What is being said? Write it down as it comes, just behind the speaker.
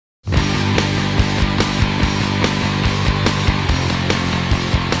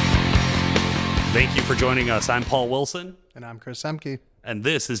Thank you for joining us. I'm Paul Wilson. And I'm Chris Ehmke. And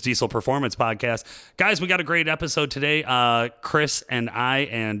this is Diesel Performance Podcast. Guys, we got a great episode today. Chris and I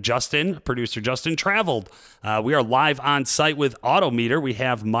and Justin, producer Justin, traveled. We are live on site with Auto Meter. We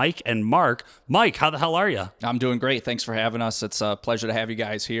have Mike and Marc. Mike, how the hell are you? I'm doing great. Thanks for having us. It's a pleasure to have you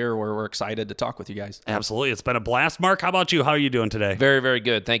guys here. We're excited to talk with you guys. Absolutely. It's been a blast. Marc, how about you? How are you doing today? Very, very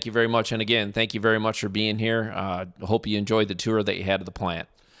good. Thank you very much. And again, thank you very much for being here. Hope you enjoyed the tour that you had of the plant.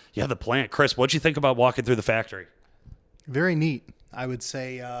 Yeah, the plant. Chris, what'd you think about walking through the factory? Very neat. I would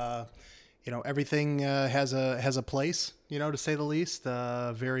say, everything has a place, to say the least.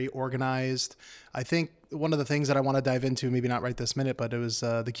 Very organized. I think one of the things that I want to dive into, maybe not right this minute, but it was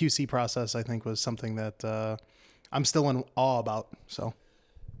the QC process. I think was something that I'm still in awe about. So,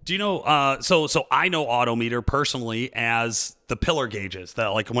 do you know? So I know Auto Meter personally as the pillar gauges.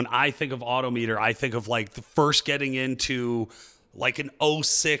 That like when I think of Auto Meter, I think of like the first getting into like an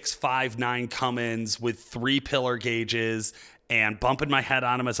 0659 Cummins with 3 pillar gauges and bumping my head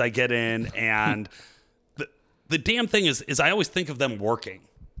on them as I get in. And the damn thing is I always think of them working.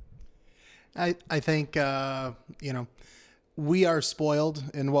 I think, we are spoiled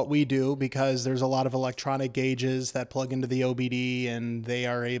in what we do because there's a lot of electronic gauges that plug into the OBD and they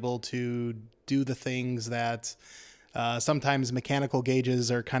are able to do the things that sometimes mechanical gauges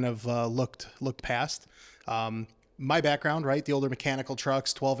are kind of looked past. My background, right? The older mechanical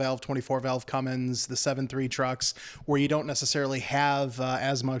trucks, 12 valve, 24 valve Cummins, the 7.3 trucks, where you don't necessarily have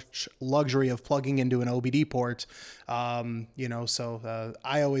as much luxury of plugging into an OBD port. So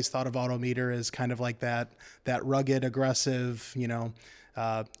I always thought of Auto Meter as kind of like that rugged, aggressive, you're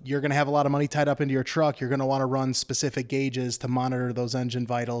going to have a lot of money tied up into your truck. You're going to want to run specific gauges to monitor those engine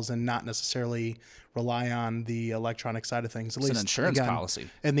vitals and not necessarily rely on the electronic side of things. At least an insurance policy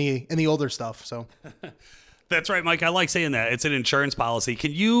in the older stuff. So. That's right, Mike. I like saying that. It's an insurance policy.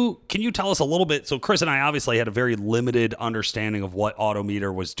 Can you tell us a little bit? So Chris and I obviously had a very limited understanding of what Auto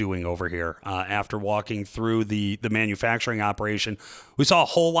Meter was doing over here. After walking through the manufacturing operation, we saw a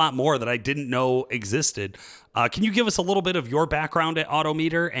whole lot more that I didn't know existed. Can you give us a little bit of your background at Auto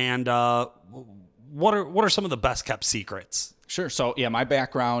Meter and what are some of the best kept secrets? Sure. So yeah, my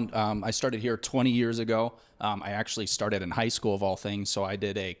background, I started here 20 years ago. I actually started in high school of all things. So I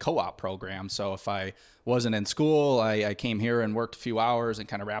did a co-op program. So if I wasn't in school, I came here and worked a few hours and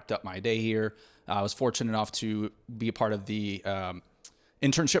kind of wrapped up my day here. I was fortunate enough to be a part of the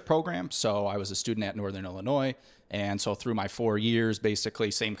internship program. So I was a student at Northern Illinois. And so through my 4 years, basically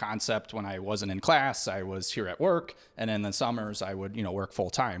same concept. When I wasn't in class, I was here at work. And in the summers, I would, work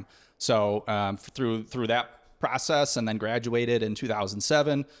full time. So through that process and then graduated in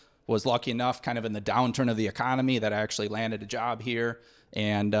 2007, was lucky enough kind of in the downturn of the economy that I actually landed a job here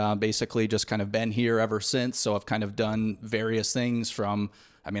and basically just kind of been here ever since. So I've kind of done various things from,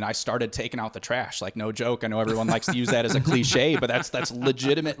 I started taking out the trash, like no joke. I know everyone likes to use that as a cliche, but that's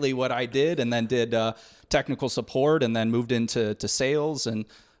legitimately what I did, and then did technical support and then moved into sales. And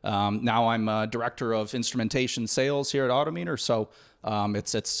now I'm director of instrumentation sales here at Auto Meter. So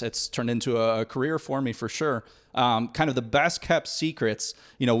it's turned into a career for me for sure. Kind of the best kept secrets,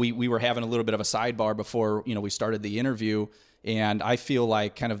 we were having a little bit of a sidebar before, we started the interview. And I feel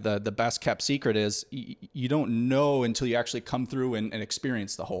like kind of the best kept secret is you don't know until you actually come through and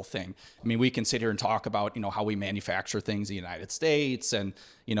experience the whole thing. We can sit here and talk about, how we manufacture things in the United States and,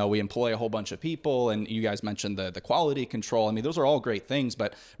 we employ a whole bunch of people, and you guys mentioned the quality control. Those are all great things,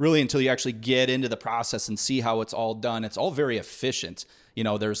 but really until you actually get into the process and see how it's all done, it's all very efficient.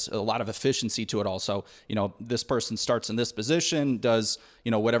 There's a lot of efficiency to it also. This person starts in this position, does,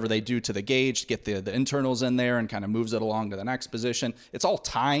 whatever they do to the gauge, get the internals in there and kind of moves it along to the next position. It's all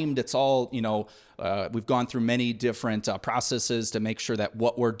timed. It's all, we've gone through many different processes to make sure that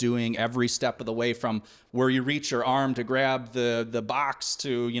what we're doing every step of the way, from where you reach your arm to grab the box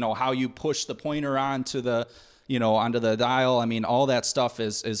to, how you push the pointer onto the dial. All that stuff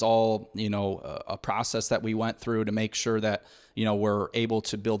is all, a process that we went through to make sure that, we're able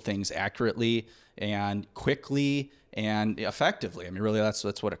to build things accurately and quickly and effectively. Really, that's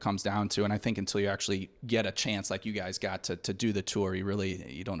what it comes down to. And I think until you actually get a chance like you guys got to do the tour,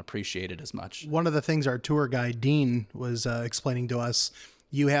 you don't appreciate it as much. One of the things our tour guide, Dean, was explaining to us,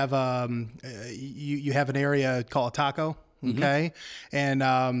 you have you have an area called a taco. Okay. Mm-hmm.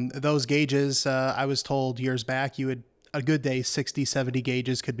 And those gauges, I was told years back, you would a good day, 60, 70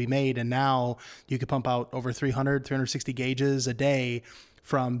 gauges could be made. And now you could pump out over 360 gauges a day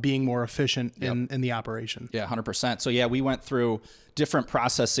from being more efficient in the operation. Yeah, 100%. So yeah, we went through different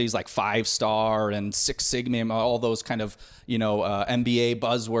processes like 5-star and 6 Sigma, all those kind of, MBA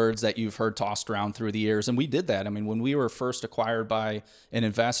buzzwords that you've heard tossed around through the years. And we did that. I mean, when we were first acquired by an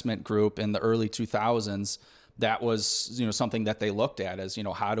investment group in the early 2000s, that was, something that they looked at as,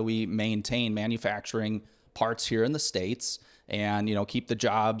 how do we maintain manufacturing parts here in the States and, keep the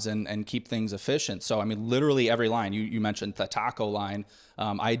jobs and keep things efficient. So, I mean, literally every line, you mentioned the taco line.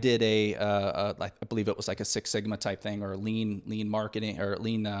 I did I believe it was like a 6 Sigma type thing, or lean marketing or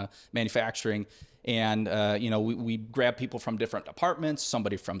lean manufacturing. And, we grab people from different departments,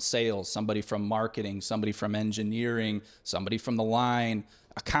 somebody from sales, somebody from marketing, somebody from engineering, somebody from the line,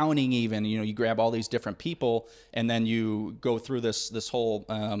 accounting even, you grab all these different people, and then you go through this whole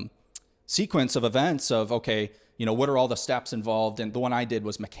sequence of events of, okay, what are all the steps involved? And the one I did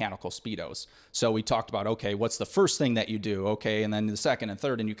was mechanical speedos. So we talked about, okay, what's the first thing that you do? Okay. And then the second and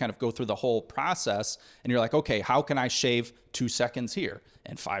third, and you kind of go through the whole process, and you're like, okay, how can I shave 2 seconds here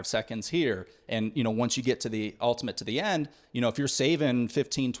and 5 seconds here? And, once you get to the ultimate, to the end, if you're saving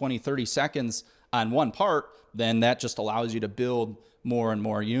 15, 20, 30 seconds on one part, then that just allows you to build more and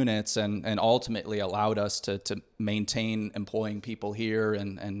more units, and ultimately allowed us to maintain employing people here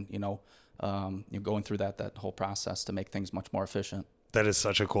and going through that whole process to make things much more efficient. That is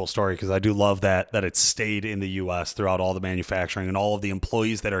such a cool story, because I do love that it stayed in the U.S. throughout all the manufacturing and all of the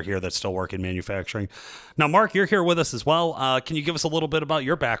employees that are here that still work in manufacturing. Now, Marc, you're here with us as well. Can you give us a little bit about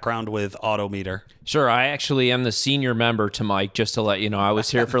your background with Auto Meter? Sure. I actually am the senior member to Mike, just to let you know. I was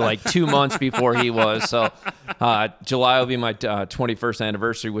here for like 2 months before he was. So July will be my 21st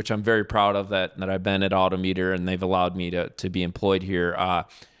anniversary, which I'm very proud of that I've been at Auto Meter, and they've allowed me to be employed here.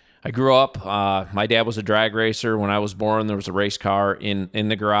 I grew up, my dad was a drag racer. When I was born, there was a race car in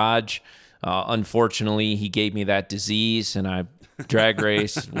the garage. Unfortunately, he gave me that disease, and I drag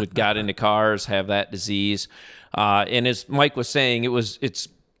race, got into cars, have that disease. And as Mike was saying, it's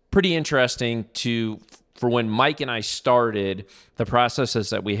pretty interesting for when Mike and I started, the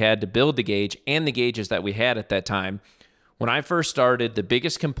processes that we had to build the gauge and the gauges that we had at that time. When I first started, the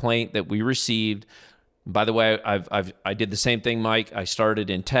biggest complaint that we received, by the way, I did the same thing, Mike. I started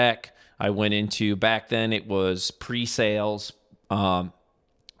in tech. I went into, back then it was pre-sales,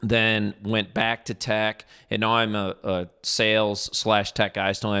 then went back to tech, and now I'm a sales/tech guy.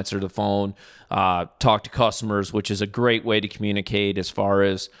 I still answer the phone, talk to customers, which is a great way to communicate as far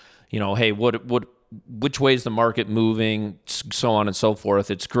as, hey, which way is the market moving, so on and so forth.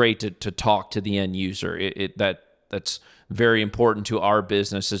 It's great to talk to the end user. That's very important to our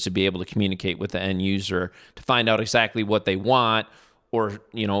business, is to be able to communicate with the end user to find out exactly what they want, or,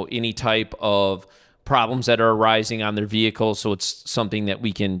 any type of problems that are arising on their vehicle. So it's something that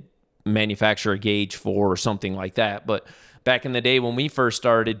we can manufacture a gauge for or something like that. But back in the day when we first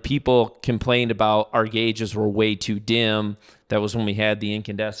started, people complained about our gauges were way too dim. That was when we had the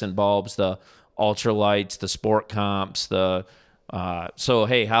incandescent bulbs, the ultralights, the sport comps, so,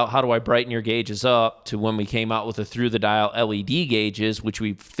 hey, how do I brighten your gauges up, to when we came out with the through-the-dial LED gauges, which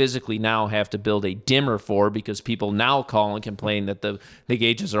we physically now have to build a dimmer for, because people now call and complain that the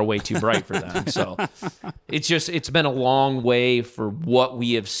gauges are way too bright for them. So it's been a long way for what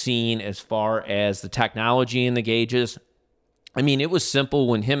we have seen as far as the technology in the gauges. I mean, it was simple.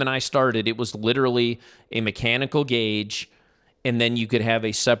 When him and I started, it was literally a mechanical gauge, and then you could have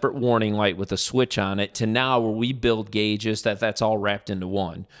a separate warning light with a switch on it, to now where we build gauges that's all wrapped into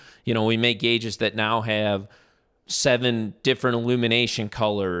one. We make gauges that now have 7 different illumination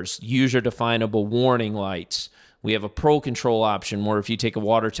colors, user-definable warning lights. We have a Pro Control option where if you take a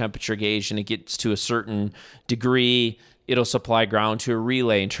water temperature gauge and it gets to a certain degree, it'll supply ground to a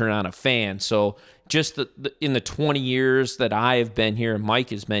relay and turn on a fan. So just in the 20 years that I have been here and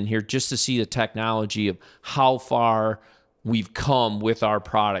Mike has been here, just to see the technology of how far we've come with our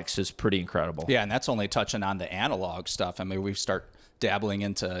products is pretty incredible. Yeah, and that's only touching on the analog stuff. I mean, we start dabbling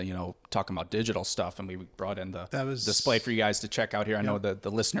into, talking about digital stuff, and we brought in the display for you guys to check out here. I know that the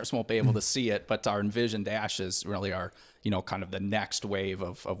listeners won't be able to see it, but our Envision dashes really are, kind of the next wave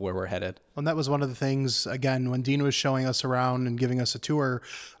of where we're headed. And that was one of the things, again, when Dean was showing us around and giving us a tour,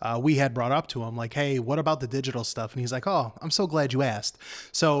 we had brought up to him, like, hey, what about the digital stuff? And he's like, oh, I'm so glad you asked.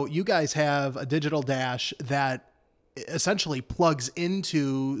 So you guys have a digital dash that essentially plugs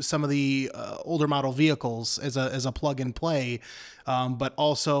into some of the older model vehicles as a plug and play, but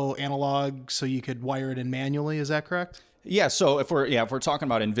also analog, so you could wire it in manually. Is that correct? Yeah, so if we're talking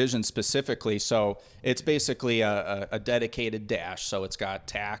about Envision specifically, so it's basically a dedicated dash. So it's got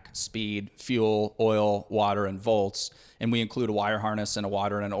tack, speed, fuel, oil, water, and volts, and we include a wire harness and a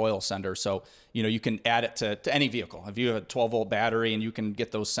water and an oil sender. So you can add it to any vehicle. If you have a 12-volt battery and you can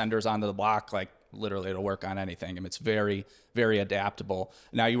get those senders onto the block, like literally it'll work on anything. I mean, it's very, very adaptable.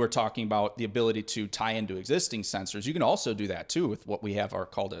 Now, you were talking about the ability to tie into existing sensors. You can also do that too with what we have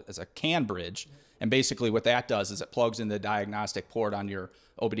called as a CAN bridge. And basically what that does is it plugs in the diagnostic port on your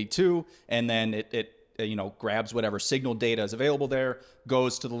OBD2, and then it grabs whatever signal data is available there,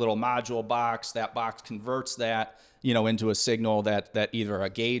 goes to the little module box. That box converts that, into a signal that either a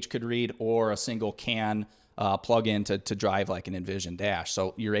gauge could read or a single CAN plug in to drive like an Envision dash.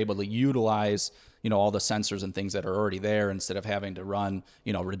 So you're able to utilize, all the sensors and things that are already there instead of having to run,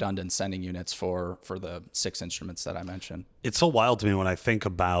 redundant sending units for the 6 instruments that I mentioned. It's so wild to me when I think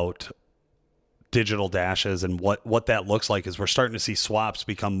about digital dashes and what that looks like, is we're starting to see swaps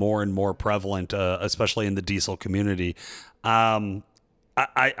become more and more prevalent, especially in the diesel community. I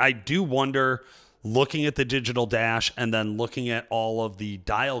do wonder, looking at the digital dash and then looking at all of the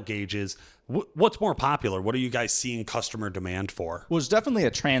dial gauges, what's more popular? What are you guys seeing customer demand for? Well, there's definitely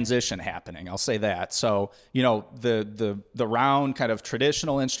a transition happening. I'll say that. So, the round kind of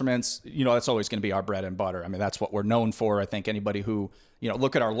traditional instruments, that's always going to be our bread and butter. I mean, that's what we're known for. I think anybody who,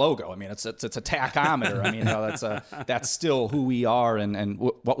 look at our logo. I mean, it's a tachometer. I mean, that's still who we are and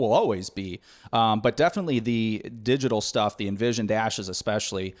what we'll always be. But definitely the digital stuff, the Envision dashes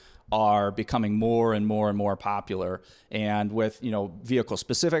especially, are becoming more and more and more popular. And with, vehicle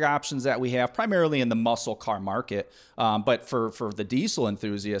specific options that we have primarily in the muscle car market. But for the diesel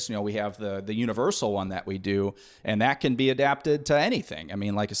enthusiasts, we have the universal one that we do, and that can be adapted to anything. I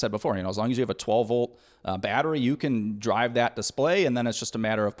mean, like I said before, as long as you have a 12-volt battery, you can drive that display, and then it's just a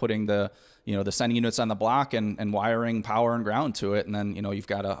matter of putting the sending units on the block and wiring power and ground to it. And then, you've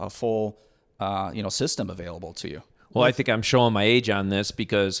got a full, system available to you. Well, I think I'm showing my age on this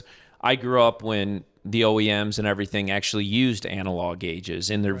because I grew up when the OEMs and everything actually used analog gauges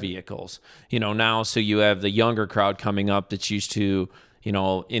in their vehicles. Now, so you have the younger crowd coming up that's used to,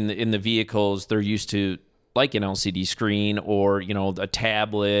 in the vehicles, they're used to like an LCD screen or, a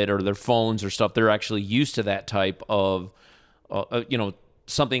tablet or their phones or stuff. They're actually used to that type of,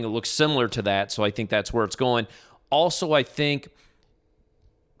 something that looks similar to that. So I think that's where it's going. Also, I think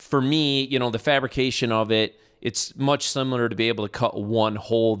for me, the fabrication of it, it's much similar to be able to cut one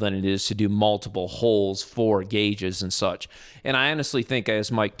hole than it is to do multiple holes for gauges and such. And I honestly think,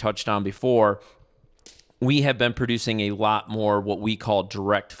 as Mike touched on before, we have been producing a lot more what we call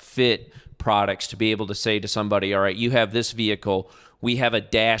direct fit products to be able to say to somebody, all right, you have this vehicle, we have a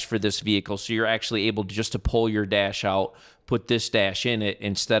dash for this vehicle, so you're actually able to just to pull your dash out, put this dash in it,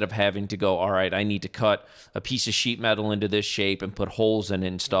 instead of having to go, all right, I need to cut a piece of sheet metal into this shape and put holes in it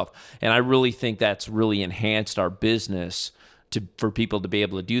and stuff. And I really think that's really enhanced our business for people to be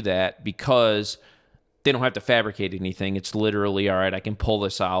able to do that, because they don't have to fabricate anything. It's literally, all right, I can pull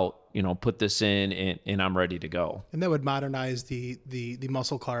this out, put this in, and I'm ready to go. And that would modernize the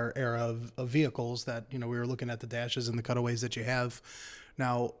muscle car era of vehicles that, we were looking at the dashes and the cutaways that you have.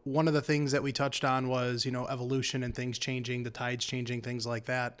 Now, one of the things that we touched on was, evolution and things changing, the tides changing, things like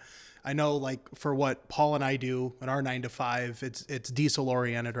that. I know, like, for what Paul and I do in our 9 to 5, it's diesel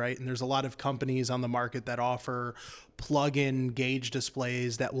oriented, right? And there's a lot of companies on the market that offer plug-in gauge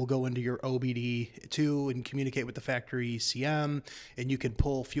displays that will go into your OBD2 and communicate with the factory ECM, and you can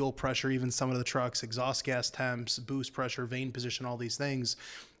pull fuel pressure, even some of the trucks, exhaust gas temps, boost pressure, vane position, all these things.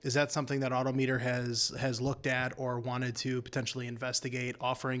 Is that something that Auto Meter has looked at or wanted to potentially investigate,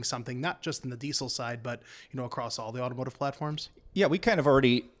 offering something not just in the diesel side, but across all the automotive platforms? Yeah, we kind of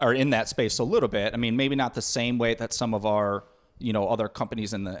already are in that space a little bit. I mean, maybe not the same way that some of our other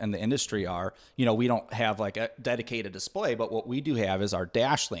companies in the industry are. We don't have like a dedicated display, but what we do have is our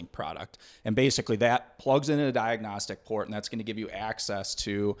DashLink product. And basically that plugs into a diagnostic port, and that's going to give you access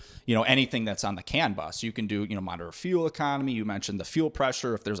to, anything that's on the CAN bus. You can do, monitor fuel economy. You mentioned the fuel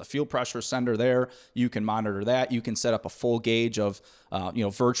pressure. If there's a fuel pressure sender there, you can monitor that. You can set up a full gauge of,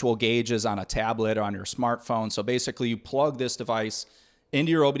 virtual gauges on a tablet or on your smartphone. So basically you plug this device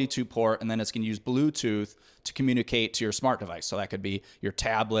into your OBD2 port, and then it's going to use Bluetooth to communicate to your smart device. So that could be your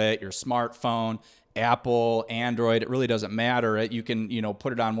tablet, your smartphone, Apple, Android. It really doesn't matter. You can,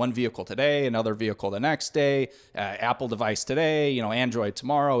 put it on one vehicle today, another vehicle the next day, Apple device today, Android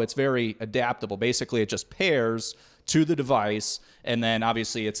tomorrow. It's very adaptable. Basically, it just pairs to the device, and then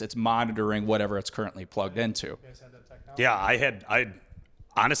obviously it's monitoring whatever it's currently plugged into. Yeah, I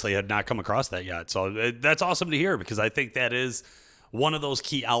honestly had not come across that yet. So that's awesome to hear, because I think that is one of those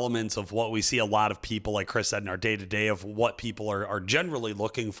key elements of what we see a lot of people, like Chris said, in our day-to-day of what people are generally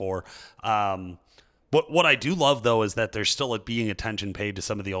looking for. What I do love, though, is that there's still being attention paid to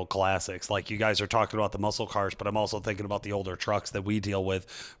some of the old classics. Like you guys are talking about the muscle cars, but I'm also thinking about the older trucks that we deal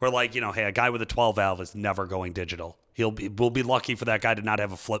with. Where like, hey, a guy with a 12 valve is never going digital. We'll be lucky for that guy to not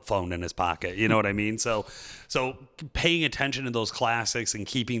have a flip phone in his pocket. You know what I mean? So paying attention to those classics and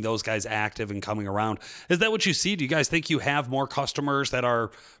keeping those guys active and coming around. Is that what you see? Do you guys think you have more customers that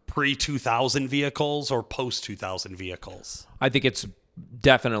are pre-2000 vehicles or post-2000 vehicles? I think it's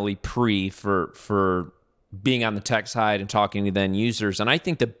definitely pre for being on the tech side and talking to the end users. And I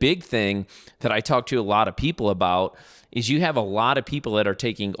think the big thing that I talk to a lot of people about is you have a lot of people that are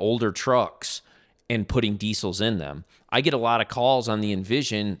taking older trucks and putting diesels in them. I get a lot of calls on the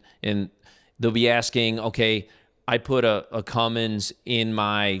Envision, and they'll be asking, okay, I put a Cummins in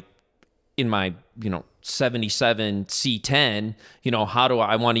my 77 C10, how do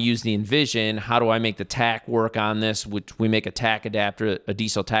I want to use the Envision? How do I make the tack work on this? Which we make a tack adapter, a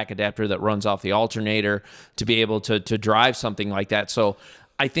diesel tack adapter that runs off the alternator to be able to drive something like that. So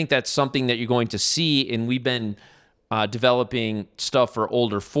I think that's something that you're going to see, and we've been developing stuff for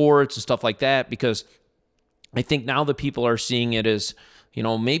older Fords and stuff like that, because I think now the people are seeing it as,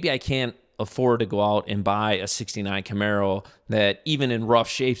 maybe I can't afford to go out and buy a 69 Camaro that even in rough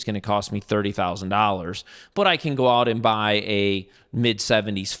shape is going to cost me $30,000, but I can go out and buy a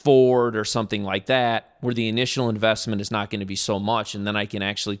mid-70s Ford or something like that where the initial investment is not going to be so much, and then I can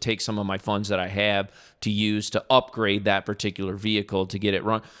actually take some of my funds that I have to use to upgrade that particular vehicle to get it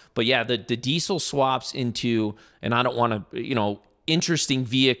run. But yeah, the diesel swaps into, and I don't want to, interesting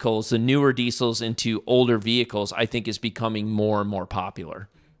vehicles, the newer diesels into older vehicles, I think is becoming more and more popular.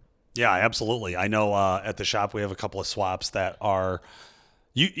 Yeah, absolutely. I know at the shop we have a couple of swaps that are.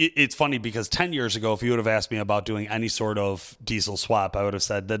 It's funny because 10 years ago, if you would have asked me about doing any sort of diesel swap, I would have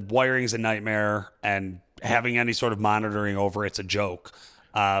said that wiring's a nightmare and having any sort of monitoring over it's a joke.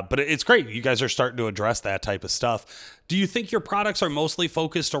 But it's great. You guys are starting to address that type of stuff. Do you think your products are mostly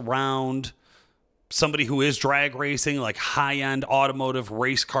focused around somebody who is drag racing, like high-end automotive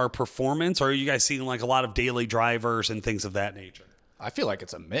race car performance, or are you guys seeing like a lot of daily drivers and things of that nature? I feel like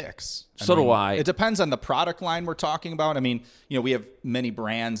it's a mix. So do I. It depends on the product line we're talking about. I mean, we have many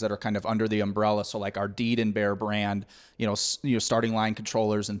brands that are kind of under the umbrella. So like our Deed and Bear brand, starting line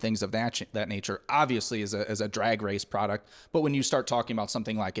controllers and things of that nature, obviously is a drag race product. But when you start talking about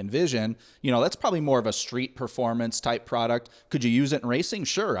something like Envision, that's probably more of a street performance type product. Could you use it in racing?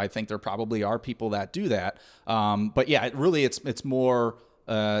 Sure. I think there probably are people that do that. But yeah, it's more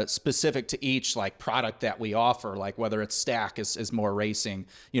specific to each like product that we offer, like whether it's stack is more racing,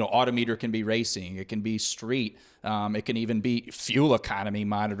 Auto Meter can be racing, it can be street, it can even be fuel economy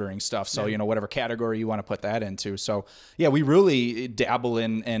monitoring stuff. So, whatever category you want to put that into. So yeah, we really dabble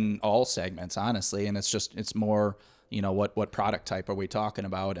in all segments, honestly. And it's more, what product type are we talking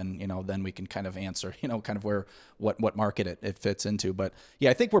about? And, then we can kind of answer, kind of where, what market it fits into. But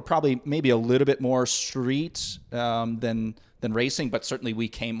yeah, I think we're probably maybe a little bit more street than racing, but certainly we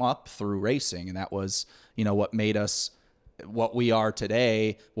came up through racing, and that was, what made us what we are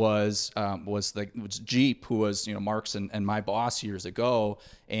today was Jeep, who was, Mark's and my boss years ago.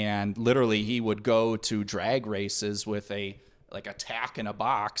 And literally he would go to drag races with a tack in a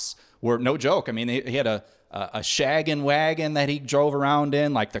box where, no joke. I mean, he had a shaggin' wagon that he drove around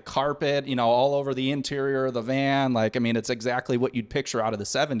in, like the carpet, all over the interior of the van. It's exactly what you'd picture out of the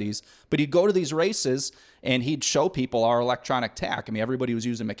 70s. But he'd go to these races and he'd show people our electronic tack. I mean, everybody was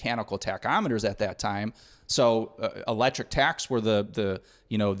using mechanical tachometers at that time. So electric tacks were the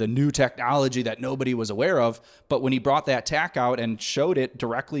new technology that nobody was aware of. But when he brought that tack out and showed it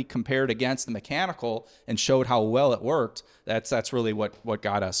directly compared against the mechanical and showed how well it worked, that's really what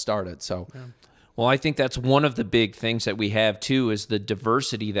got us started. So. Yeah. Well, I think that's one of the big things that we have, too, is the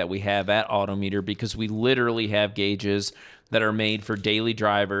diversity that we have at Auto Meter, because we literally have gauges that are made for daily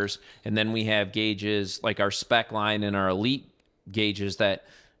drivers, and then we have gauges like our spec line and our elite gauges that,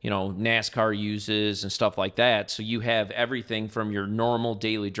 NASCAR uses and stuff like that. So you have everything from your normal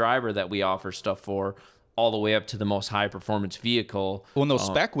daily driver that we offer stuff for all the way up to the most high-performance vehicle. Well, in those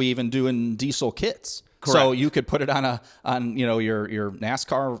spec, we even do in diesel kits. Correct. So you could put it on your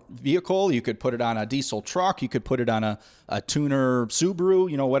NASCAR vehicle. You could put it on a diesel truck. You could put it on a tuner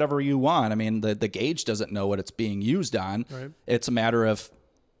Subaru. Whatever you want. I mean, the gauge doesn't know what it's being used on. Right. It's a matter of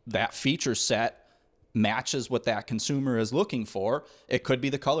that feature set matches what that consumer is looking for. It could be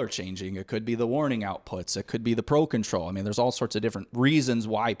the color changing. It could be the warning outputs. It could be the Pro Control. I mean, there's all sorts of different reasons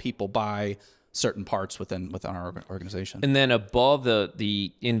why people buy certain parts within our organization. And then above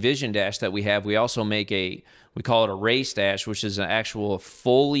the Envision dash that we have, we also make we call it a race dash, which is an actual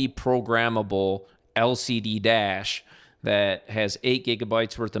fully programmable LCD dash that has 8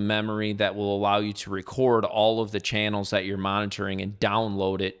 gigabytes worth of memory that will allow you to record all of the channels that you're monitoring and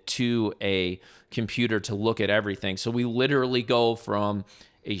download it to a computer to look at everything. So we literally go from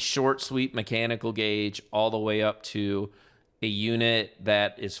a short sweep mechanical gauge all the way up to a unit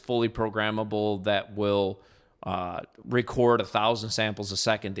that is fully programmable that will record 1,000 samples a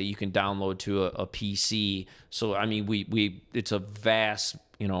second that you can download to a PC. So I mean, it's a vast,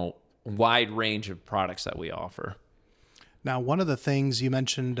 wide range of products that we offer. Now, one of the things you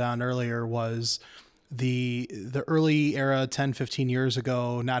mentioned on earlier was the early era 10, 15 years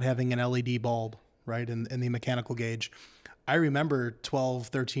ago, not having an LED bulb, right, in the mechanical gauge. I remember 12,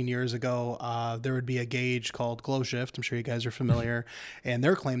 13 years ago, there would be a gauge called Glow Shift. I'm sure you guys are familiar. And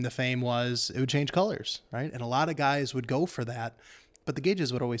their claim to fame was it would change colors, right? And a lot of guys would go for that, but the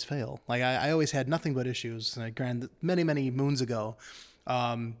gauges would always fail. Like I always had nothing but issues. Granted, many, many moons ago.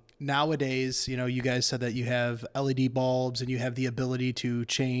 Nowadays, you guys said that you have LED bulbs and you have the ability to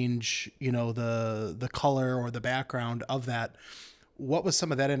change, the color or the background of that. What was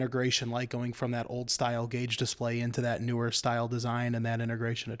some of that integration like going from that old style gauge display into that newer style design and that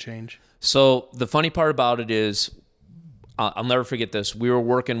integration of change? So the funny part about it is, I'll never forget this. We were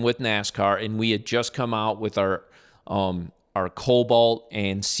working with NASCAR and we had just come out with our Cobalt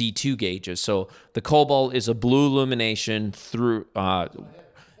and C2 gauges. So the Cobalt is a blue illumination through,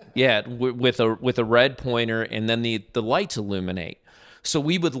 with a red pointer, and then the lights illuminate. So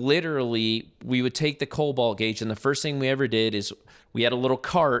we would take the Cobalt gauge, and the first thing we ever did is we had a little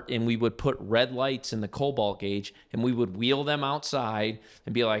cart, and we would put red lights in the Cobalt gauge, and we would wheel them outside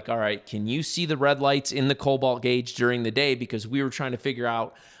and be like, all right, can you see the red lights in the Cobalt gauge during the day? Because we were trying to figure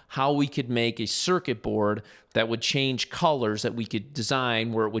out how we could make a circuit board that would change colors, that we could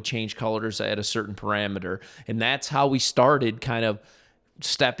design where it would change colors at a certain parameter. And that's how we started kind of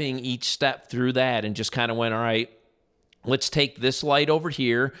stepping each step through that, and just kind of went, all right, let's take this light over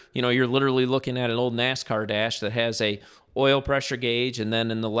here. You're literally looking at an old NASCAR dash that has a oil pressure gauge, and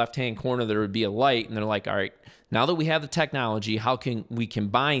then in the left-hand corner there would be a light, and they're like, all right, now that we have the technology, how can we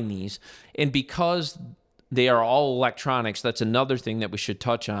combine these? And because they are all electronics, that's another thing that we should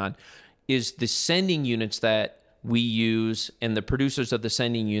touch on, is the sending units that we use and the producers of the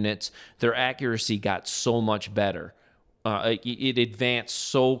sending units, their accuracy got so much better. It advanced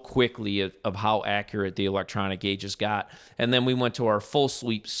so quickly of how accurate the electronic gauges got. And then we went to our full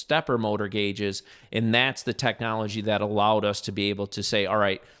sweep stepper motor gauges, and that's the technology that allowed us to be able to say, all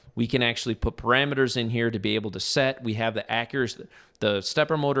right, we can actually put parameters in here to be able to set. We have the accuracy. The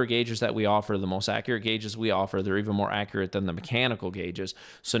stepper motor gauges that we offer, the most accurate gauges we offer, they're even more accurate than the mechanical gauges.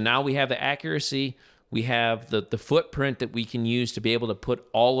 So now we have the accuracy. We have the footprint that we can use to be able to put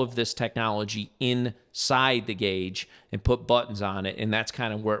all of this technology inside the gauge and put buttons on it, and that's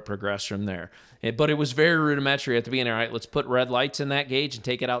kind of where it progressed from there. But it was very rudimentary at the beginning. All right, let's put red lights in that gauge and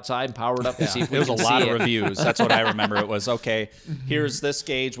take it outside and power it up and see if we can see it. There was a lot of reviews. That's what I remember. It was, okay, here's this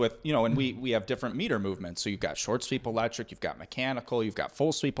gauge with, and we have different meter movements. So you've got short sweep electric, you've got mechanical, you've got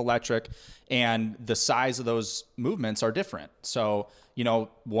full sweep electric, and the size of those movements are different. So,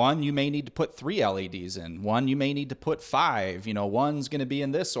 one, you may need to put 3 LEDs in. One, you may need to put 5. One's going to be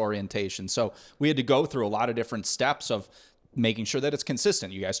in this orientation. So we had to go through a lot of different steps of making sure that it's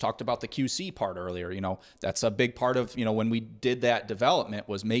consistent. You guys talked about the QC part earlier. That's a big part of, when we did that development,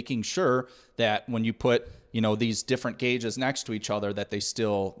 was making sure that when you put, these different gauges next to each other, that they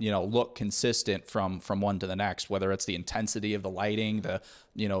still, look consistent from one to the next, whether it's the intensity of the lighting,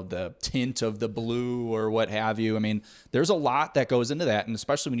 the tint of the blue or what have you. I mean, there's a lot that goes into that. And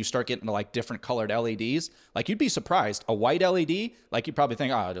especially when you start getting to like different colored LEDs, like you'd be surprised. A white LED, like you'd probably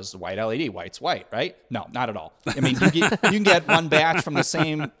think, oh, just a white LED, white's white, right? No, not at all. I mean, you can get one batch from the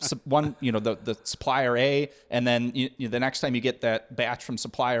same one, the supplier A, and then the next time you get that batch from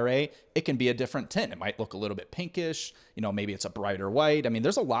supplier A, it can be a different tint. It might look a little bit pinkish, maybe it's a brighter white. I mean,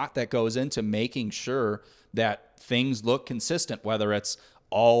 there's a lot that goes into making sure that things look consistent, whether it's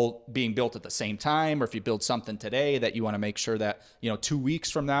all being built at the same time, or if you build something today that you want to make sure that 2 weeks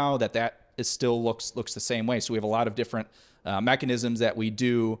from now that is still looks the same way. So we have a lot of different mechanisms that we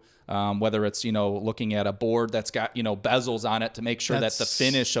do, whether it's looking at a board that's got bezels on it to make sure that the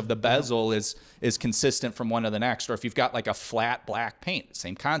finish of the bezel is consistent from one to the next. Or if you've got like a flat black paint,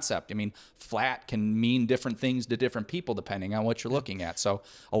 same concept. I mean, flat can mean different things to different people depending on what you're looking at. So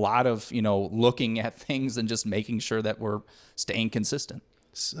a lot of looking at things and just making sure that we're staying consistent.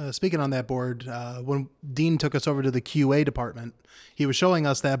 Speaking on that board, when Dean took us over to the QA department, he was showing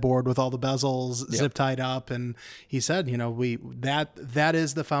us that board with all the bezels zip tied up, and he said, that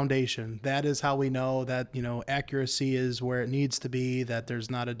is the foundation. That is how we know that accuracy is where it needs to be. That there's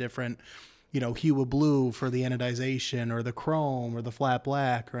not a different hue of blue for the anodization or the chrome or the flat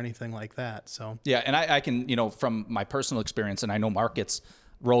black or anything like that. So yeah, and I can from my personal experience, and I know Marc gets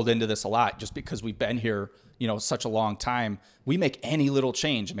rolled into this a lot just because we've been here such a long time. We make any little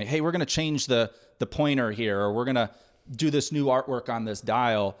change. I mean, hey, we're going to change the pointer here, or we're going to do this new artwork on this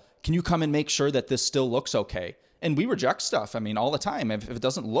dial. Can you come and make sure that this still looks okay? And we reject stuff. I mean, all the time. If it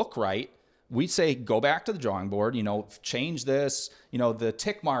doesn't look right, we say, go back to the drawing board, change this. The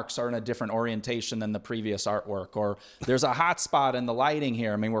tick marks are in a different orientation than the previous artwork, or there's a hot spot in the lighting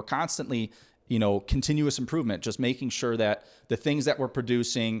here. I mean, we're constantly, continuous improvement, just making sure that the things that we're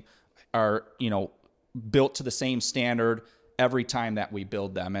producing are, built to the same standard every time that we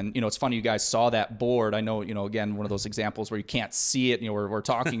build them. And, it's funny, you guys saw that board. I know, again, one of those examples where you can't see it, we're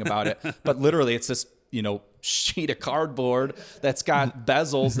talking about it, but literally it's this, sheet of cardboard that's got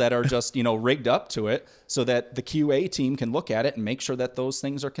bezels that are just, rigged up to it so that the QA team can look at it and make sure that those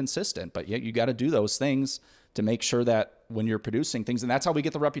things are consistent. But yet you got to do those things to make sure that when you're producing things, and that's how we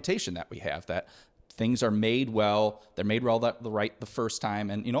get the reputation that we have, that things are made well, they're made well the first time.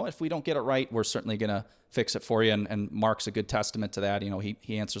 And, if we don't get it right, we're certainly going to fix it for you. And Marc's a good testament to that.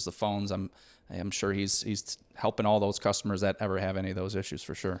 He answers the phones. I'm sure he's helping all those customers that ever have any of those issues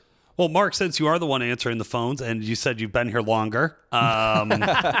for sure. Well, Marc, since you are the one answering the phones and you said you've been here longer,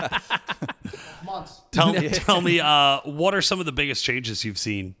 months. Tell me, what are some of the biggest changes you've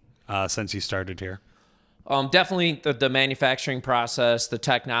seen since you started here? Definitely the manufacturing process, the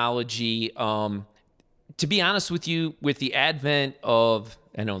technology. To be honest with you, with the advent of,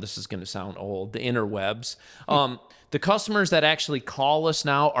 I know this is going to sound old, the interwebs, the customers that actually call us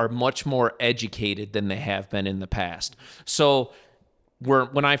now are much more educated than they have been in the past. So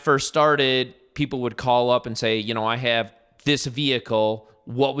when I first started, people would call up and say, I have this vehicle.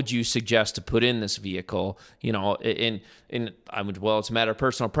 What would you suggest to put in this vehicle? And I would, well, it's a matter of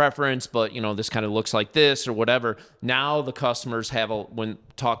personal preference, but this kind of looks like this or whatever. Now the customers when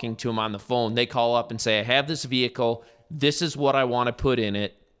talking to them on the phone, they call up and say, I have this vehicle. This is what I want to put in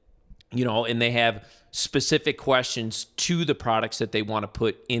it. And they have specific questions to the products that they want to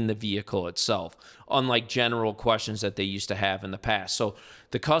put in the vehicle itself, unlike general questions that they used to have in the past. So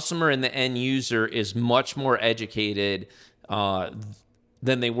the customer and the end user is much more educated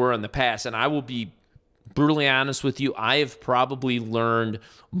than they were in the past. And I will be brutally honest with you, I have probably learned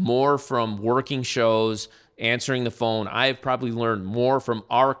more from working shows, answering the phone. I have probably learned more from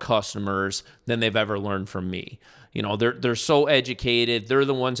our customers than they've ever learned from me. They're so educated. They're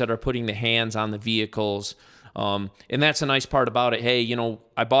the ones that are putting the hands on the vehicles. And that's a nice part about it. Hey,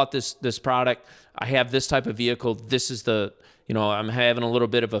 I bought this product. I have this type of vehicle. This is I'm having a little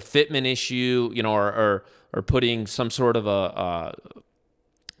bit of a fitment issue, or putting some sort of a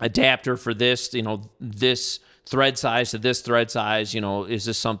adapter for this, this thread size to this thread size, is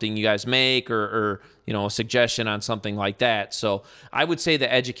this something you guys make or a suggestion on something like that. So I would say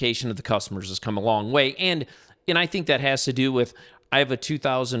the education of the customers has come a long way. And I think that has to do with, I have a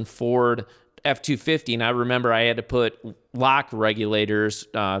 2000 Ford F-250, and I remember I had to put lock regulators,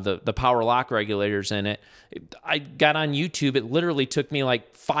 the power lock regulators in it. I got on YouTube. It literally took me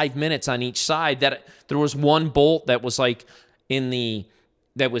like 5 minutes on each side. That there was one bolt that was like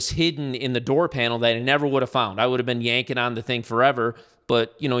that was hidden in the door panel that I never would have found. I would have been yanking on the thing forever.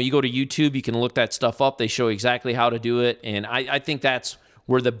 But, you go to YouTube, you can look that stuff up. They show exactly how to do it. And I think that's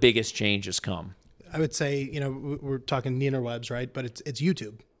where the biggest changes come. I would say, we're talking interwebs, right? But it's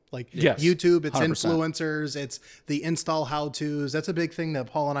YouTube. Yes, YouTube, it's 100%. Influencers, it's the install how-tos. That's a big thing that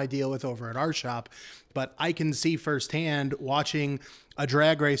Paul and I deal with over at our shop. But I can see firsthand watching a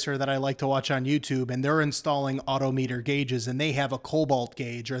drag racer that I like to watch on YouTube, and they're installing Auto Meter gauges, and they have a cobalt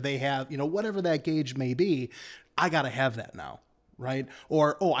gauge, or they have, whatever that gauge may be. I got to have that now. Right?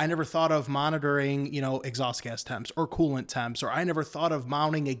 Or, I never thought of monitoring, exhaust gas temps or coolant temps, or I never thought of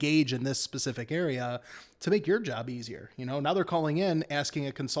mounting a gauge in this specific area to make your job easier. Now they're calling in, asking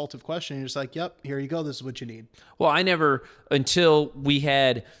a consultative question. And you're just like, yep, here you go. This is what you need. Well, I never, until we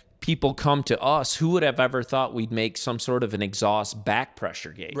had people come to us, who would have ever thought we'd make some sort of an exhaust back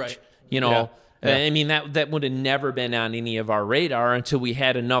pressure gauge? Right. Yeah. I mean, that would have never been on any of our radar until we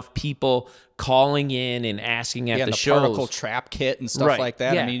had enough people calling in and asking at the shows. Particle trap kit and stuff like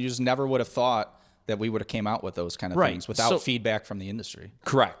that. Yeah. I mean, you just never would have thought that we would have came out with those kind of things without feedback from the industry.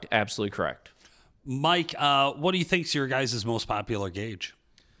 Correct. Absolutely correct. Mike, what do you think's your guys' most popular gauge?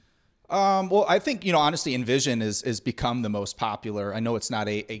 Well, I think, honestly, Envision is become the most popular. I know it's not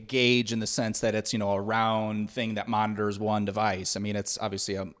a gauge in the sense that it's, a round thing that monitors one device. I mean, it's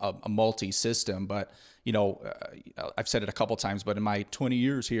obviously a multi-system, but, I've said it a couple times, but in my 20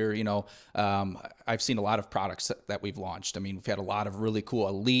 years here, I've seen a lot of products that we've launched. I mean, we've had a lot of really cool.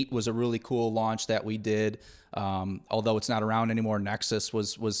 Elite was a really cool launch that we did. Although it's not around anymore, Nexus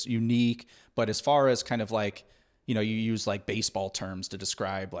was unique. But as far as kind of like, you use like baseball terms to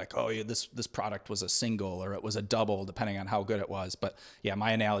describe like, oh yeah, this product was a single or it was a double, depending on how good it was. But yeah,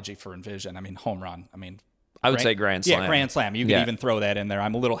 my analogy for Envision, I mean, home run. I mean, I would say grand slam. Yeah, grand slam. You can even throw that in there.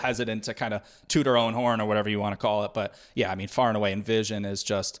 I'm a little hesitant to kind of toot our own horn or whatever you want to call it. But yeah, I mean, far and away, Envision is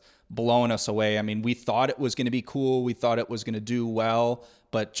just blowing us away. I mean, we thought it was going to be cool. We thought it was going to do well.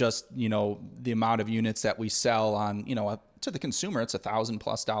 But just, the amount of units that we sell on, to the consumer, it's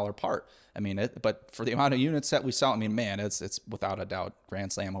 $1,000+ part. I mean, but for the amount of units that we sell, I mean, man, it's without a doubt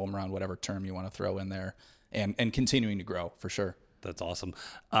grand slam, home run, whatever term you want to throw in there, and continuing to grow for sure. That's awesome.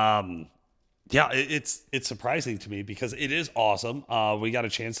 Yeah, it's surprising to me because it is awesome. We got a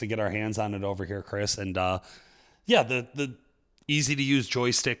chance to get our hands on it over here, Chris, and yeah, the easy to use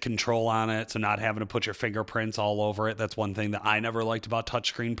joystick control on it, so not having to put your fingerprints all over it. That's one thing that I never liked about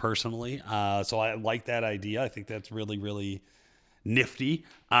touchscreen personally. So I like that idea. I think that's really, really nifty.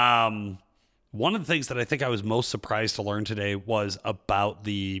 One of the things that I think I was most surprised to learn today was about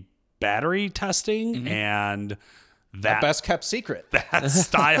the battery testing and that best kept secret, that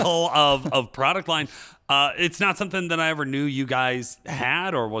style of product line. It's not something that I ever knew you guys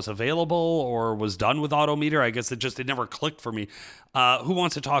had or was available or was done with Auto Meter. I guess it never clicked for me. Who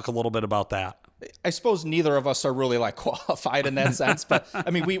wants to talk a little bit about that? I suppose neither of us are really like qualified in that sense, but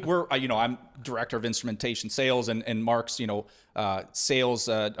I mean, we're I'm director of instrumentation sales and Marc's, sales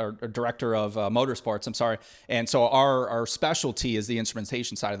or director of motorsports. I'm sorry. And so our specialty is the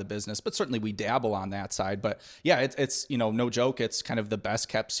instrumentation side of the business, but certainly we dabble on that side. But yeah, it's no joke. It's kind of the best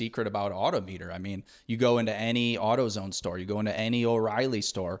kept secret about Auto Meter. I mean, you go into any AutoZone store, you go into any O'Reilly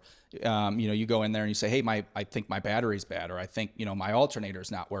store, you go in there and you say, hey, I think my battery's bad, or I think, my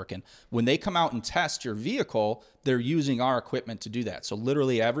alternator's not working. When they come out and test your vehicle, they're using our equipment to do that. So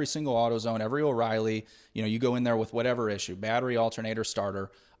literally every single AutoZone, every O'Reilly, you go in there with whatever issue, battery, alternator,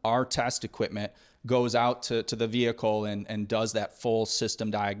 starter, our test equipment goes out to the vehicle and does that full system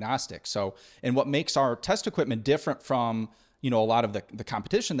diagnostic. So, and what makes our test equipment different from, a lot of the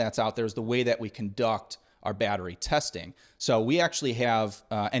competition that's out there is the way that we conduct our battery testing. So we actually have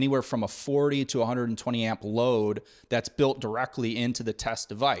anywhere from a 40 to 120 amp load that's built directly into the test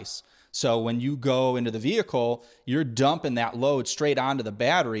device. So when you go into the vehicle, you're dumping that load straight onto the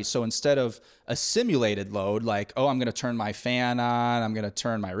battery. So instead of a simulated load, like, oh, I'm going to turn my fan on, I'm going to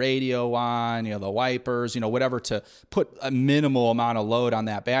turn my radio on, the wipers, whatever, to put a minimal amount of load on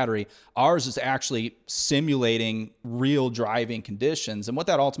that battery, ours is actually simulating real driving conditions. And what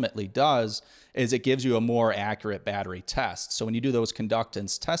that ultimately does is it gives you a more accurate battery test. So when you do those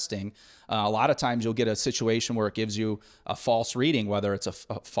conductance testing, a lot of times you'll get a situation where it gives you a false reading, whether it's a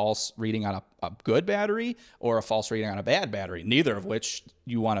false reading on a good battery or a false reading on a bad battery, neither of which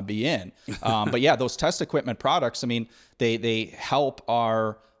you want to be in. But yeah, those test equipment products, I mean, they help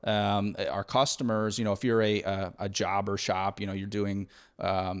our customers. If you're a job or shop, you're doing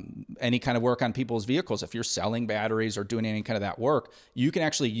any kind of work on people's vehicles, if you're selling batteries or doing any kind of that work, you can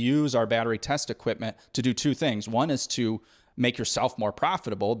actually use our battery test equipment to do two things. One is to make yourself more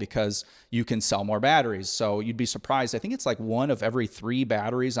profitable because you can sell more batteries. So you'd be surprised. I think it's like 1 of every 3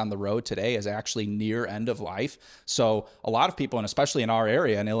 batteries on the road today is actually near end of life. So a lot of people, and especially in our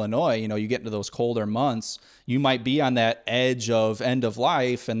area in Illinois, you get into those colder months, you might be on that edge of end of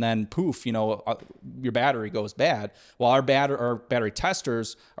life and then poof, your battery goes bad. Well, our battery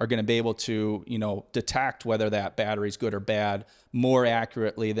testers are going to be able to, detect whether that battery is good or bad more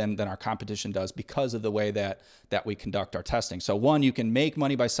accurately than our competition does because of the way that we conduct our testing. So one, you can make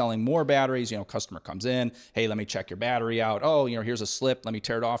money by selling more batteries. Customer comes in, hey, let me check your battery out. Oh, here's a slip. Let me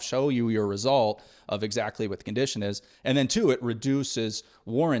tear it off, show you your result of exactly what the condition is. And then 2, it reduces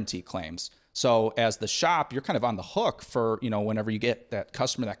warranty claims. So as the shop, you're kind of on the hook for, whenever you get that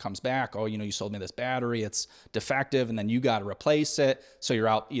customer that comes back, oh, you sold me this battery, it's defective, and then you got to replace it. So you're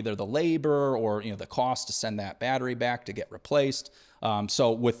out either the labor or, the cost to send that battery back to get replaced.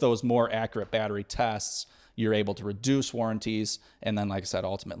 So with those more accurate battery tests, you're able to reduce warranties and then, like I said,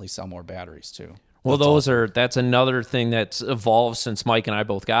 ultimately sell more batteries too. Well, that's another thing that's evolved since Mike and I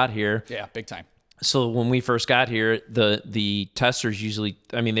both got here. Yeah, big time. So when we first got here, the testers usually,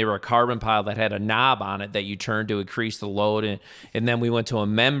 they were a carbon pile that had a knob on it that you turned to increase the load. And then we went to a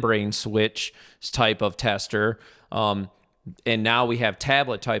membrane switch type of tester. And now we have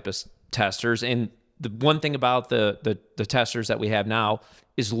tablet type of testers. And the one thing about the testers that we have now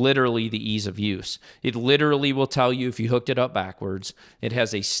is literally the ease of use. It literally will tell you if you hooked it up backwards. It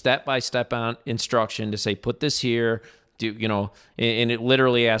has a step-by-step instruction to say, put this here, and it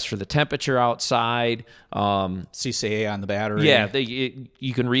literally asks for the temperature outside. CCA on the battery. Yeah,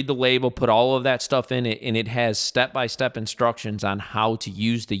 you can read the label, put all of that stuff in it, and it has step-by-step instructions on how to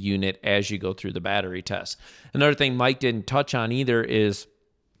use the unit as you go through the battery test. Another thing Mike didn't touch on either is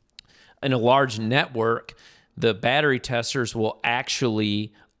in a large network, the battery testers will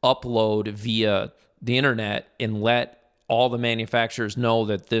actually upload via the internet and let all the manufacturers know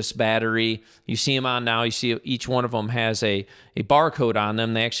that this battery, you see them on now, you see each one of them has a barcode on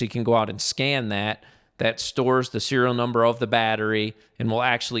them. They actually can go out and scan that. That stores the serial number of the battery and will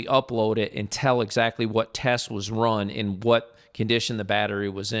actually upload it and tell exactly what test was run and what condition the battery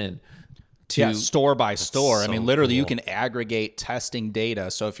was in. Store by store. So I mean, literally, cool. you can aggregate testing data.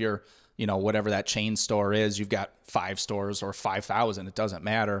 So if you're, whatever that chain store is, you've got 5 stores or 5,000, it doesn't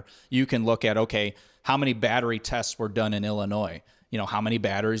matter. You can look at, okay, how many battery tests were done in Illinois? How many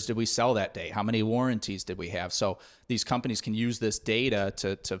batteries did we sell that day? How many warranties did we have? So these companies can use this data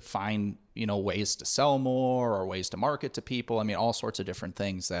to find, ways to sell more or ways to market to people. I mean, all sorts of different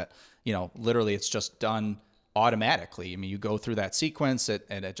things that, literally it's just done automatically. I mean, you go through that sequence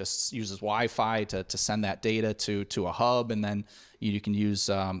and it just uses Wi-Fi to send that data to a hub. And then you can use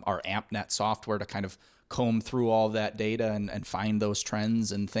our AmpNet software to kind of comb through all that data and find those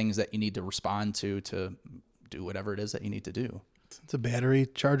trends and things that you need to respond to do whatever it is that you need to do. It's a battery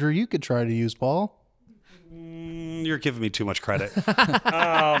charger you could try to use, Paul. You're giving me too much credit.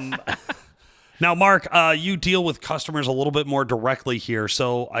 Now, Marc, you deal with customers a little bit more directly here.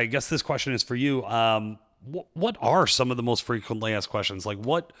 So I guess this question is for you. What are some of the most frequently asked questions? Like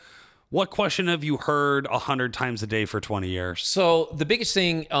what question have you heard 100 times a day for 20 years? So the biggest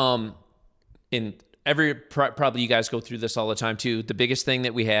thing, in probably you guys go through this all the time too. The biggest thing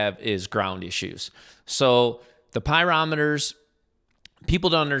that we have is ground issues. So the pyrometers, people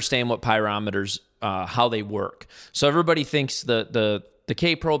don't understand what pyrometers, how they work. So everybody thinks the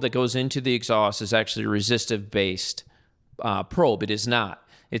K probe that goes into the exhaust is actually a resistive-based probe. It is not.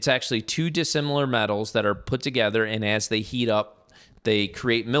 It's actually 2 dissimilar metals that are put together, and as they heat up, they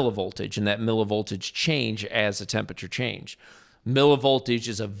create millivoltage, and that millivoltage change as the temperature change. Millivoltage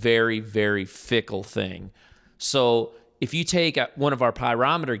is a very, very fickle thing. So if you take one of our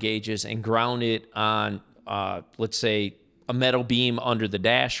pyrometer gauges and ground it on, let's say, a metal beam under the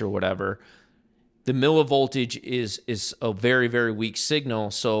dash or whatever, the millivoltage is a very, very weak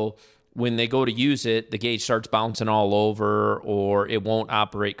signal. So when they go to use it, the gauge starts bouncing all over or it won't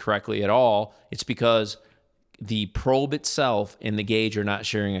operate correctly at all. It's because the probe itself and the gauge are not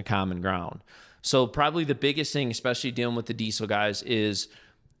sharing a common ground. So probably the biggest thing, especially dealing with the diesel guys, is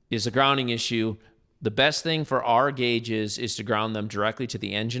a grounding issue. The best thing for our gauges is to ground them directly to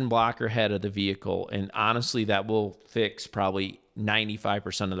the engine block or head of the vehicle. And honestly, that will fix probably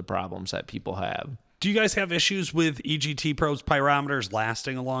 95% of the problems that people have. Do you guys have issues with EGT probes, pyrometers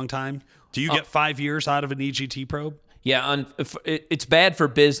lasting a long time? Do you get 5 years out of an EGT probe? Yeah, it's bad for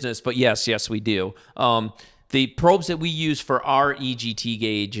business, but yes, we do. The probes that we use for our EGT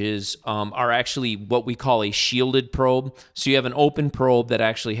gauges are actually what we call a shielded probe. So you have an open probe that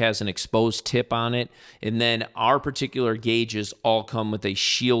actually has an exposed tip on it, and then our particular gauges all come with a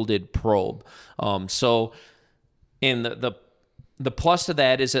shielded probe. And the plus to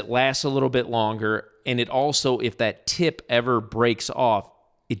that is it lasts a little bit longer, and it also, if that tip ever breaks off,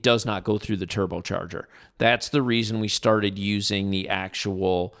 it does not go through the turbocharger. That's the reason we started using the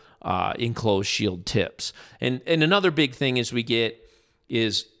actual enclosed shield tips. And another big thing is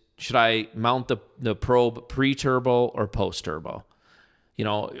should I mount the probe pre-turbo or post-turbo?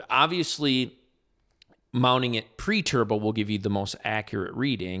 Obviously mounting it pre-turbo will give you the most accurate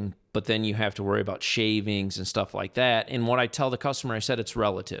reading, but then you have to worry about shavings and stuff like that. And what I tell the customer, I said it's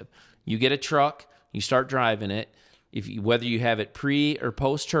relative. You get a truck, you start driving it, whether you have it pre or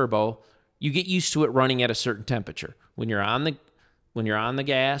post-turbo, you get used to it running at a certain temperature. When you're on the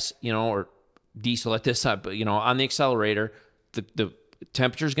gas, or diesel at this time, but on the accelerator, the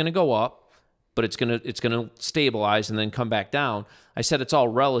temperature is going to go up, but it's going to stabilize and then come back down. I said it's all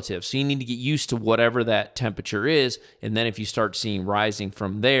relative, so you need to get used to whatever that temperature is, and then if you start seeing rising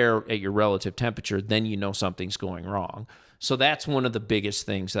from there at your relative temperature, then you know something's going wrong. So that's one of the biggest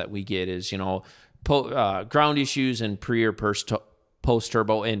things that we get is ground issues and pre or post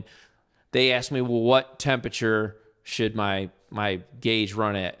turbo. And they ask me, well, what temperature should my gauge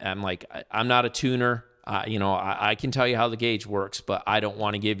run at? I'm like, I'm not a tuner. I can tell you how the gauge works, but I don't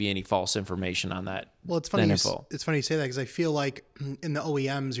want to give you any false information on that. Well, it's funny. It's funny you say that, because I feel like in the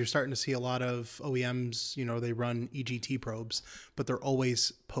OEMs, you're starting to see a lot of OEMs. They run EGT probes, but they're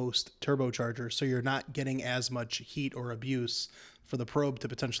always post turbocharger, so you're not getting as much heat or abuse for the probe to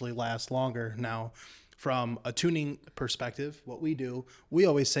potentially last longer. Now, from a tuning perspective, what we do, we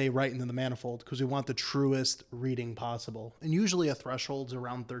always say right into the manifold, because we want the truest reading possible. And usually a threshold's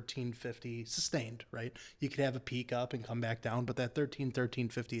around 1350 sustained, right? You could have a peak up and come back down, but that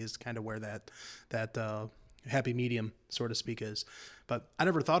 1350 is kind of where that happy medium, so to speak, is. But I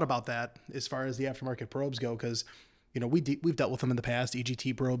never thought about that as far as the aftermarket probes go, because we've dealt with them in the past.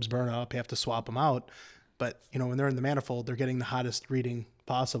 EGT probes burn up, you have to swap them out. But, when they're in the manifold, they're getting the hottest reading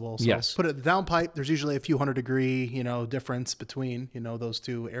possible. So yes. Put it in the downpipe, there's usually a few 100-degree, difference between, those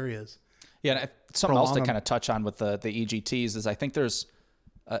two areas. Yeah, and something else to kind of touch on with the EGTs is I think there's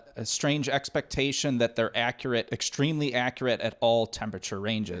a strange expectation that they're accurate, extremely accurate at all temperature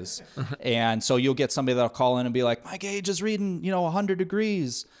ranges. And so you'll get somebody that'll call in and be like, my gauge is reading, 100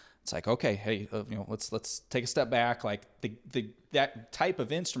 degrees. It's like, okay, hey, let's take a step back. Like that type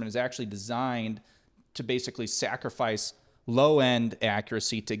of instrument is actually designed to basically sacrifice low-end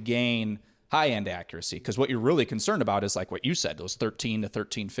accuracy to gain high-end accuracy. Because what you're really concerned about is like what you said, those 13 to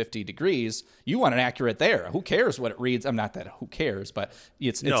 1350 degrees. You want an accurate there. Who cares what it reads? I'm not that who cares, but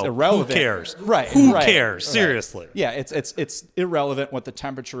it's irrelevant. Who cares? Right. Who cares? Right. Seriously. Yeah, it's irrelevant what the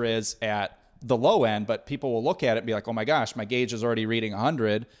temperature is at the low end, but people will look at it and be like, oh my gosh, my gauge is already reading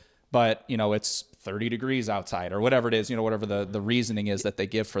 100, but it's 30 degrees outside or whatever it is, whatever the reasoning is that they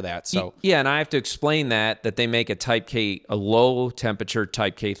give for that. So yeah, and I have to explain that they make a Type K, a low temperature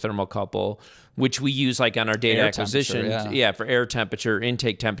Type K thermocouple, which we use like on our data acquisition, for air temperature,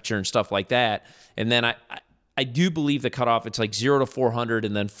 intake temperature, and stuff like that. And then I do believe the cutoff, it's like 0 to 400,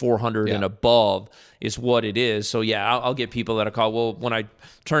 and then 400 and above is what it is. So yeah, I'll get people that'll call, well, when I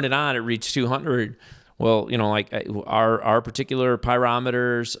turn it on, it reads 200. Well, like our particular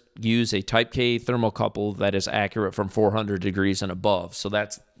pyrometers use a Type K thermocouple that is accurate from 400 degrees and above. So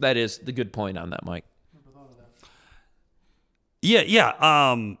that is the good point on that, Mike. Yeah.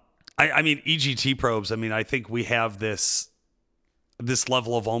 I mean, EGT probes. I mean, I think we have this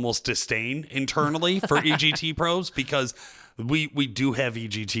level of almost disdain internally for EGT probes, because we do have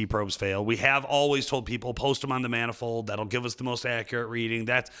EGT probes fail. We have always told people, post them on the manifold. That'll give us the most accurate reading.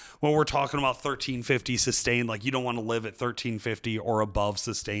 That's when we're talking about 1350 sustained. Like, you don't want to live at 1350 or above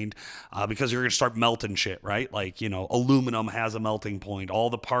sustained, because you're going to start melting shit, right? Like, aluminum has a melting point. All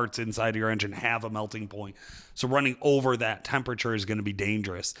the parts inside of your engine have a melting point. So running over that temperature is going to be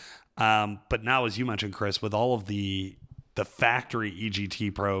dangerous. But now, as you mentioned, Chris, with all of the factory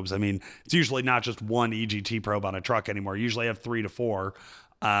EGT probes, I mean, it's usually not just one EGT probe on a truck anymore. You usually have 3 to 4,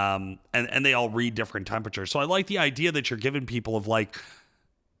 and they all read different temperatures. So I like the idea that you're giving people of like,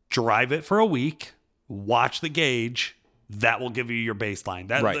 drive it for a week, watch the gauge. That will give you your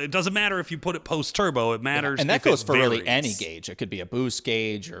baseline. It doesn't matter if you put it post turbo. It matters. And that if goes it for varies. really any gauge. It could be a boost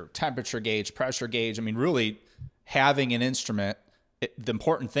gauge or temperature gauge, pressure gauge. I mean, really having an instrument, the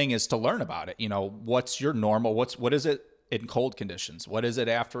important thing is to learn about it. What's your normal? What is it in cold conditions? What is it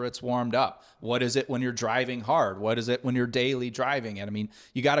after it's warmed up? What is it when you're driving hard? What is it when you're daily driving? And I mean,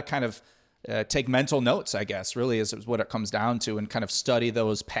 you got to kind of take mental notes, I guess, really is what it comes down to, and kind of study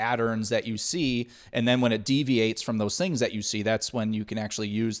those patterns that you see. And then when it deviates from those things that you see, that's when you can actually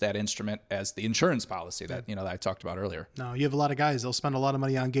use that instrument as the insurance policy that, that I talked about earlier. No, you have a lot of guys, they'll spend a lot of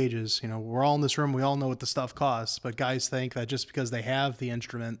money on gauges. We're all in this room. We all know what the stuff costs, but guys think that just because they have the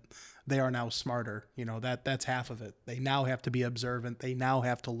instrument, they are now smarter. That's half of it. They now have to be observant. They now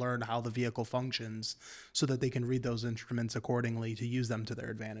have to learn how the vehicle functions so that they can read those instruments accordingly to use them to their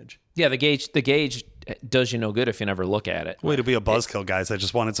advantage. Yeah, the gauge does you no good if you never look at it. Way to be a buzzkill, guys. I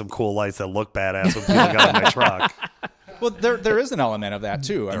just wanted some cool lights that look badass when people got in my truck. Well, there is an element of that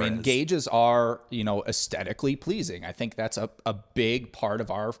too. I mean, gauges are, aesthetically pleasing. I think that's a big part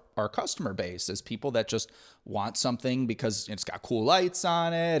of our customer base, is people that just want something because it's got cool lights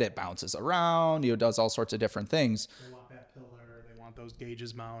on it, it bounces around, does all sorts of different things. They want that pillar, they want those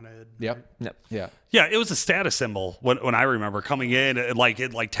gauges mounted. Yep. Yeah. Yeah, it was a status symbol when I remember coming in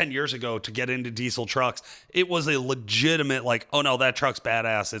like 10 years ago to get into diesel trucks. It was a legitimate oh no, that truck's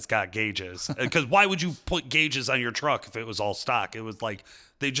badass, it's got gauges. Because why would you put gauges on your truck if it was all stock? It was like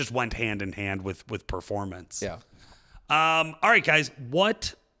they just went hand in hand with performance. Yeah. All right, guys,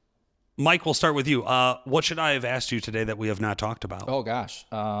 Mike, we'll start with you. What should I have asked you today that we have not talked about? Oh gosh.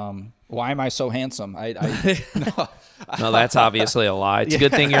 Why am I so handsome? No, that's obviously a lie. It's a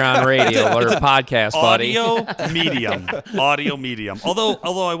good thing you're on radio or a podcast, buddy. Audio medium. Although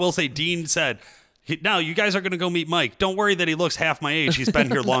I will say, Dean said, Now you guys are going to go meet Mike. Don't worry that he looks half my age. He's been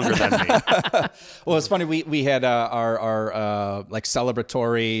here longer than me. Well, it's funny. We had our like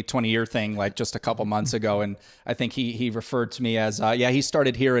celebratory 20-year thing like just a couple months ago, and I think he referred to me as he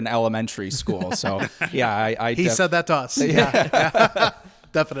started here in elementary school. So yeah, he said that to us. Yeah,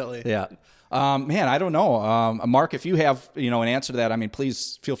 definitely. Yeah. Man, I don't know. Mark, if you have an answer to that, I mean,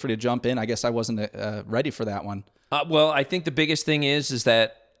 please feel free to jump in. I guess I wasn't ready for that one. Well, I think the biggest thing is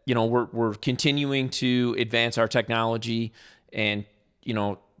that we're continuing to advance our technology and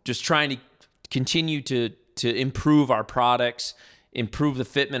just trying to continue to improve our products, improve the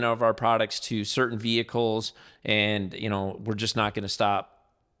fitment of our products to certain vehicles, and we're just not going to stop.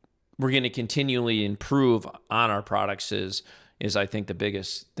 We're going to continually improve on our products is I think the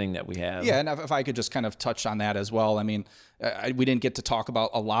biggest thing that we have. Yeah, and if I could just kind of touch on that as well. I mean, we didn't get to talk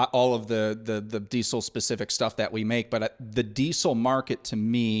about all of the diesel specific stuff that we make, but the diesel market to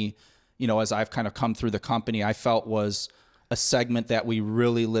me, as I've kind of come through the company, I felt was a segment that we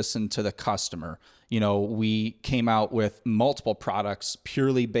really listened to the customer. We came out with multiple products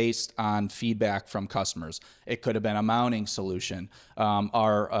purely based on feedback from customers. It could have been a mounting solution.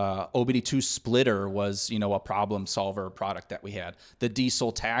 Our OBD2 splitter was, a problem solver product that we had. The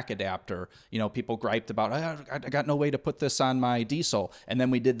diesel tack adapter, people griped about, I got no way to put this on my diesel. And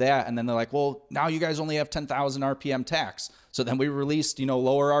then we did that. And then they're like, well, now you guys only have 10,000 RPM tacks. So then we released,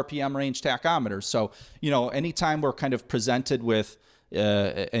 lower RPM range tachometers. So, anytime we're kind of presented with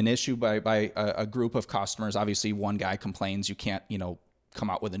an issue by a group of customers, obviously one guy complains, you can't, come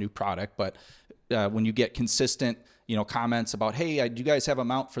out with a new product. But when you get consistent, comments about, hey, do you guys have a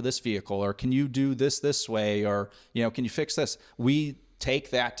mount for this vehicle? Or can you do this way? Or, can you fix this? We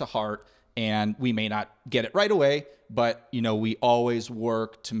take that to heart, and we may not get it right away, but, we always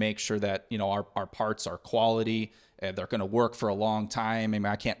work to make sure that, our parts are quality. They're going to work for a long time. I mean,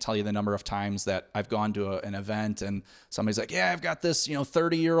 I can't tell you the number of times that I've gone to an event and somebody's like, yeah, I've got this,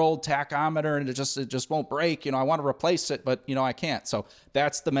 30-year-old tachometer and it just won't break. I want to replace it, but I can't. So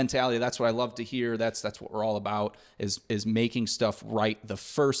that's the mentality. That's what I love to hear. That's what we're all about is making stuff right the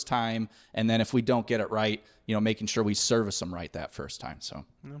first time. And then if we don't get it right, making sure we service them right that first time. So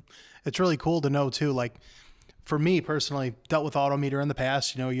it's really cool to know too, like, for me personally, dealt with Auto Meter in the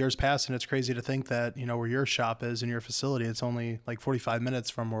past, years past, and it's crazy to think that, where your shop is in your facility, it's only like 45 minutes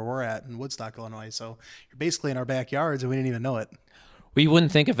from where we're at in Woodstock, Illinois. So you're basically in our backyards and we didn't even know it. We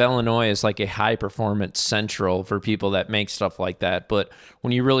wouldn't think of Illinois as like a high performance central for people that make stuff like that. But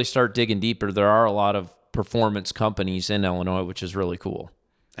when you really start digging deeper, there are a lot of performance companies in Illinois, which is really cool.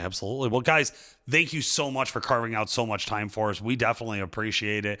 Absolutely. Well, guys, thank you so much for carving out so much time for us. We definitely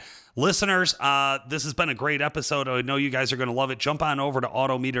appreciate it. Listeners, this has been a great episode. I know you guys are going to love it. Jump on over to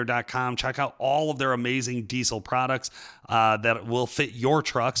autometer.com. Check out all of their amazing diesel products that will fit your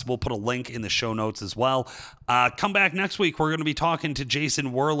trucks. We'll put a link in the show notes as well. Come back next week. We're going to be talking to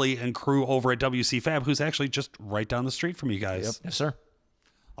Jason Worley and crew over at WC Fab, who's actually just right down the street from you guys. Yep. Yes, sir.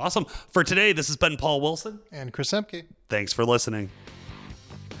 Awesome. For today, this has been Paul Wilson. And Chris Ehmke. Thanks for listening.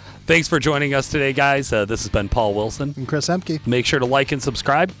 Thanks for joining us today, guys. This has been Paul Wilson. And Chris Ehmke. Make sure to like and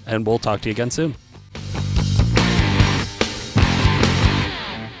subscribe, and we'll talk to you again soon.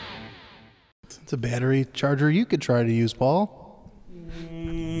 It's a battery charger you could try to use, Paul.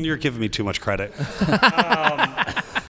 You're giving me too much credit.